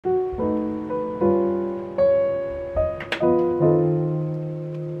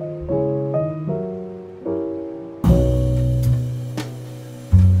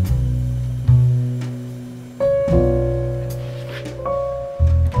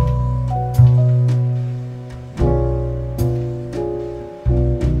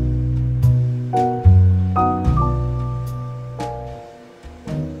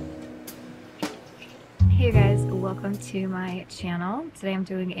to my channel. Today I'm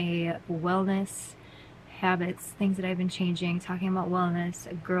doing a wellness habits, things that I've been changing, talking about wellness,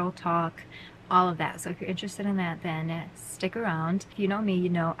 girl talk, all of that. So if you're interested in that, then stick around. If you know me, you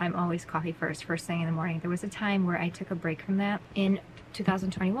know I'm always coffee first thing in the morning. There was a time where I took a break from that in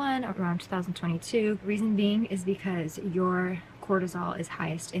 2021, around 2022. Reason being is because your cortisol is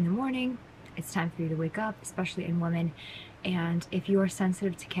highest in the morning. It's time for you to wake up, especially in women. And if you are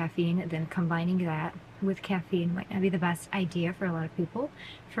sensitive to caffeine, then combining that with caffeine might not be the best idea for a lot of people.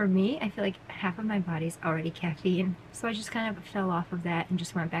 For me, I feel like half of my body's already caffeine. So I just kind of fell off of that and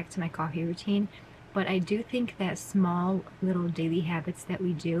just went back to my coffee routine. But I do think that small little daily habits that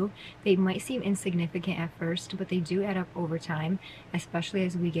we do, they might seem insignificant at first, but they do add up over time, especially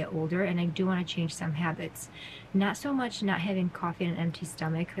as we get older. And I do want to change some habits. Not so much not having coffee on an empty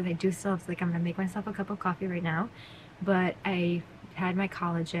stomach, because I do still have, like, I'm going to make myself a cup of coffee right now. But I had my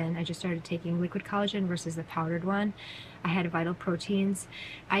collagen. I just started taking liquid collagen versus the powdered one. I had Vital Proteins.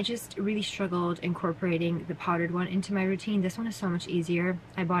 I just really struggled incorporating the powdered one into my routine. This one is so much easier.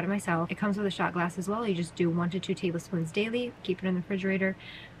 I bought it myself. It comes with a shot glass as well. You just do 1 to 2 tablespoons daily, keep it in the refrigerator,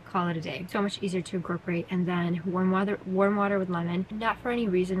 call it a day. So much easier to incorporate. And then warm water with lemon. Not for any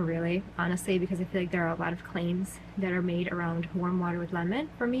reason really, honestly, because I feel like there are a lot of claims that are made around warm water with lemon.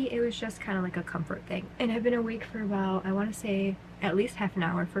 For me, it was just kind of like a comfort thing. And I've been awake for about, I want to say, at least half an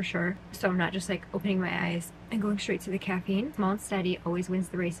hour for sure. So I'm not just like opening my eyes and going straight to the caffeine. Small and steady always wins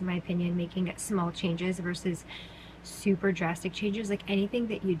the race in my opinion, making small changes versus super drastic changes. Like anything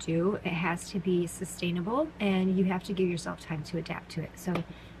that you do, it has to be sustainable and you have to give yourself time to adapt to it. So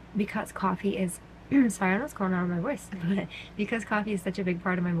because coffee is sorry, I don't know what's going on with my voice, but because coffee is such a big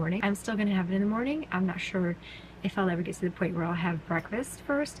part of my morning, I'm still gonna have it in the morning. I'm not sure if I'll ever get to the point where I'll have breakfast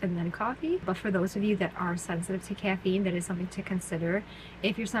first and then coffee. But for those of you that are sensitive to caffeine, that is something to consider.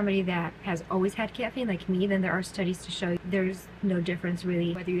 If you're somebody that has always had caffeine like me, then there are studies to show there's no difference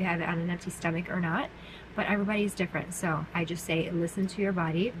really whether you have it on an empty stomach or not. But everybody's different. So I just say listen to your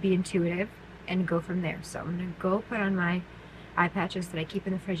body, be intuitive, and go from there. So I'm gonna go put on my eye patches that I keep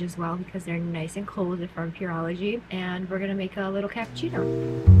in the fridge as well because they're nice and cold and from Pureology. And we're gonna make a little cappuccino.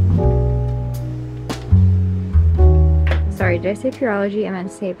 Sorry, did I say Pureology? I meant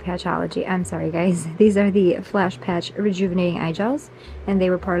to say Patchology. I'm sorry, guys. These are the Flash Patch Rejuvenating Eye Gels, and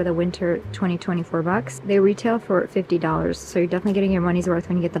they were part of the Winter 2024 box. They retail for $50, so you're definitely getting your money's worth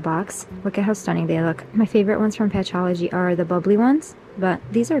when you get the box. Look at how stunning they look. My favorite ones from Patchology are the bubbly ones, but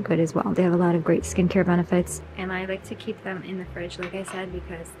these are good as well. They have a lot of great skincare benefits, and I like to keep them in the fridge, like I said,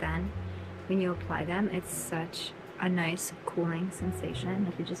 because then when you apply them, it's such a nice cooling sensation.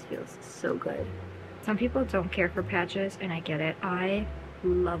 Like, it just feels so good. Some people don't care for patches, and I get it. I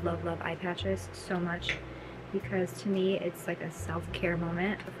love eye patches so much because to me it's like a self-care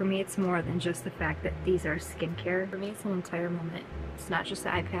moment. For me, it's more than just the fact that these are skincare. For me, it's an entire moment. It's not just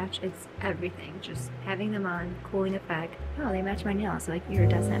the eye patch, it's everything. Just having them on, cooling effect. Oh, they match my nails, like yours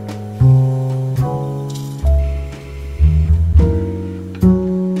doesn't.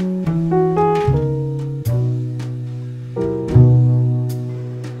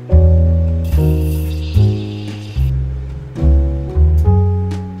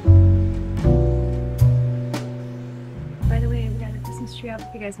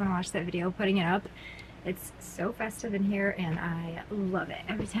 If you guys want to watch that video, putting it up. It's so festive in here and I love it.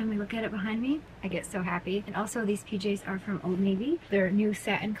 Every time I look at it behind me, I get so happy. And also these PJs are from Old Navy. Their new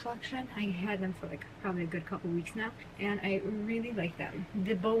satin collection. I had them for like probably a good couple weeks now and I really like them.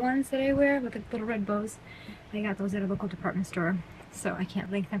 The bow ones that I wear with the little red bows, I got those at a local department store. So I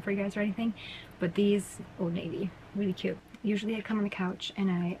can't link them for you guys or anything. But these, Old Navy, really cute. Usually I come on the couch and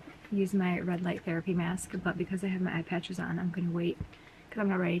I use my red light therapy mask, but because I have my eye patches on, I'm gonna wait because I'm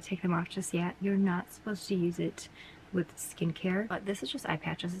not ready to take them off just yet. You're not supposed to use it with skincare, but this is just eye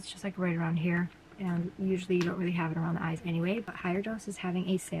patches. It's just like right around here, and usually you don't really have it around the eyes anyway. But Higher Dose is having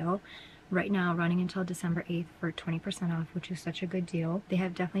a sale right now running until December 8th for 20% off, which is such a good deal. They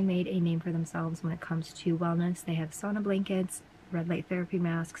have definitely made a name for themselves when it comes to wellness. They have sauna blankets, red light therapy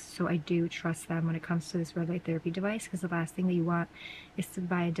masks, so I do trust them when it comes to this red light therapy device, because the last thing that you want is to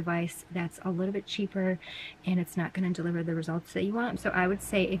buy a device that's a little bit cheaper and it's not going to deliver the results that you want. So I would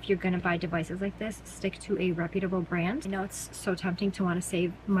say if you're going to buy devices like this, stick to a reputable brand. I know it's so tempting to want to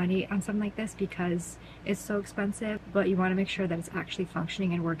save money on something like this because it's so expensive, but you want to make sure that it's actually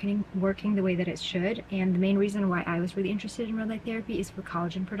functioning and working the way that it should. And the main reason why I was really interested in red light therapy is for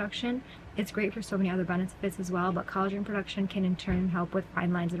collagen production. It's great for so many other benefits as well, but collagen production can in turn help with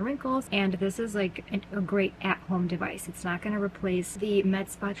fine lines and wrinkles, and this is like a great at-home device. It's not going to replace the med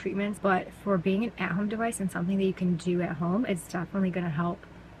spa treatments, but for being an at-home device and something that you can do at home, it's definitely going to help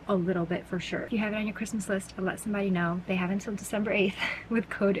a little bit for sure. If you have it on your Christmas list, let somebody know. They have until December 8th with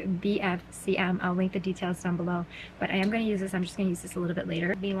code BFCM. I'll link the details down below, but I am going to use this. I'm just going to use this a little bit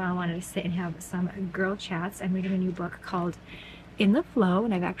later. Meanwhile, I wanted to sit and have some girl chats. I'm reading a new book called In the Flow,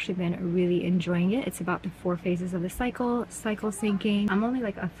 and I've actually been really enjoying it. It's about the 4 phases of the cycle syncing. I'm only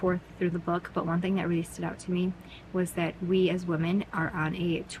like a fourth through the book, but one thing that really stood out to me was that we as women are on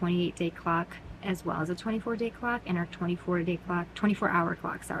a 28-day clock as well as a 24-day clock, and our 24-hour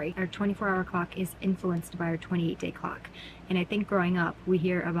clock, sorry. Our 24-hour clock is influenced by our 28-day clock. And I think growing up, we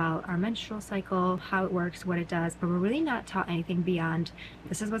hear about our menstrual cycle, how it works, what it does, but we're really not taught anything beyond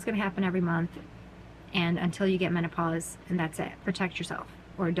this is what's going to happen every month, and until you get menopause, and that's it. Protect yourself,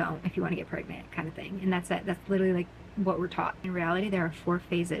 or don't if you want to get pregnant, kind of thing. And that's it. That's literally like what we're taught. In reality, there are 4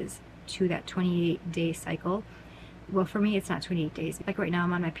 phases to that 28-day cycle. Well, for me, it's not 28 days. Like right now,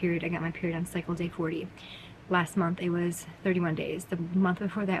 I'm on my period. I got my period on cycle day 40. Last month, it was 31 days. The month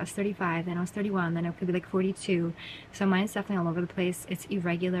before that, it was 35. Then it was 31. Then it could be like 42. So mine's definitely all over the place. It's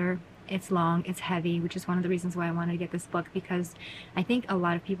irregular. It's long. It's heavy, which is one of the reasons why I wanted to get this book, because I think a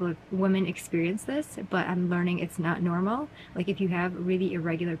lot of people, women, experience this, but I'm learning it's not normal. Like if you have really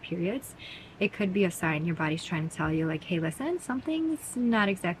irregular periods, it could be a sign your body's trying to tell you, like, hey, listen, something's not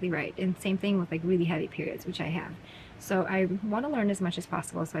exactly right. And same thing with like really heavy periods, which I have. So I want to learn as much as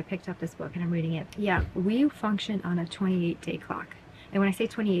possible, so I picked up this book and I'm reading it. Yeah, we function on a 28-day clock. And when I say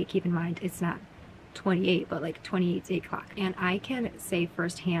 28, keep in mind, it's not 28, but like 28-day clock. And I can say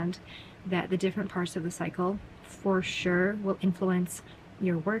firsthand that the different parts of the cycle for sure will influence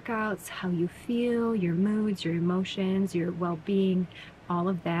your workouts, how you feel, your moods, your emotions, your well-being, all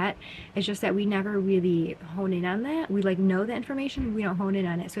of that. It's just that we never really hone in on that. We like know the information, we don't hone in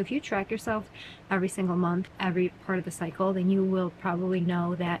on it. So if you track yourself every single month, every part of the cycle, then you will probably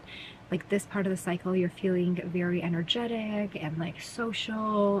know that like this part of the cycle you're feeling very energetic and like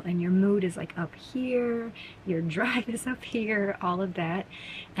social, and your mood is like up here, your drive is up here, all of that.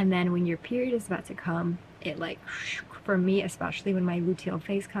 And then when your period is about to come, it like, for me especially, when my luteal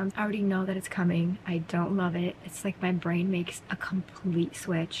phase comes, I already know that it's coming. I don't love it. It's like my brain makes a complete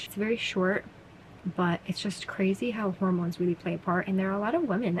switch. It's very short, but it's just crazy how hormones really play a part. And there are a lot of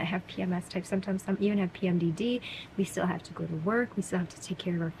women that have PMS type symptoms. Some even have PMDD. We still have to go to work. We still have to take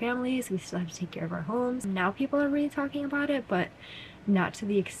care of our families. We still have to take care of our homes. Now people are really talking about it, but not to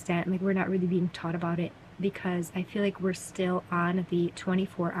the extent, like we're not really being taught about it, because I feel like we're still on the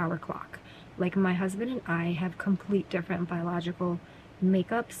 24-hour clock. Like my husband and I have complete different biological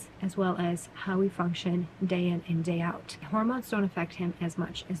makeups, as well as how we function day in and day out. Hormones don't affect him as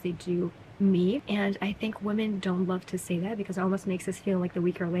much as they do me, and I think women don't love to say that because it almost makes us feel like the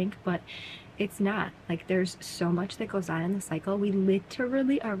weaker link, but it's not. Like there's so much that goes on in the cycle. We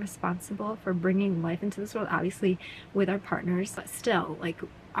literally are responsible for bringing life into this world, obviously with our partners, but still, like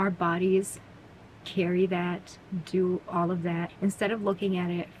our bodies carry that, do all of that. Instead of looking at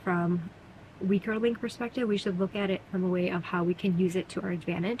it from weaker link perspective, we should look at it from a way of how we can use it to our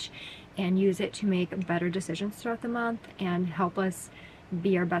advantage and use it to make better decisions throughout the month and help us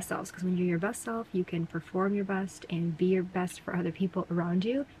be our best selves. Because when you're your best self, you can perform your best and be your best for other people around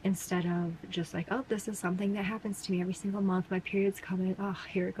you, instead of just like, oh, this is something that happens to me every single month, my period's coming, oh,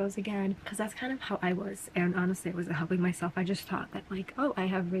 here it goes again. Because that's kind of how I was, and honestly, I wasn't helping myself. I just thought that like, oh, I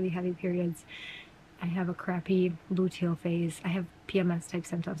have really heavy periods, I have a crappy luteal phase, I have PMS type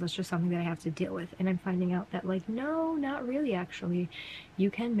symptoms, that's just something that I have to deal with. And I'm finding out that like, no, not really actually. You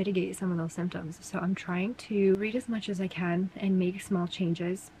can mitigate some of those symptoms. So I'm trying to read as much as I can and make small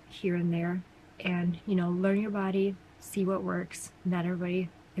changes here and there, and you know, learn your body, see what works. Not everybody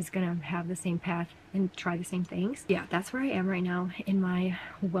is gonna have the same path and try the same things. Yeah, that's where I am right now in my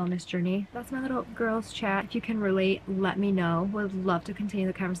wellness journey. That's my little girls chat. If you can relate, let me know. Would love to continue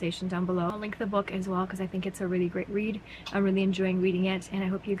the conversation down below. I'll link the book as well because I think it's a really great read. I'm really enjoying reading it, and I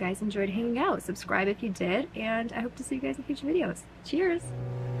hope you guys enjoyed hanging out. Subscribe if you did, and I hope to see you guys in future videos. Cheers!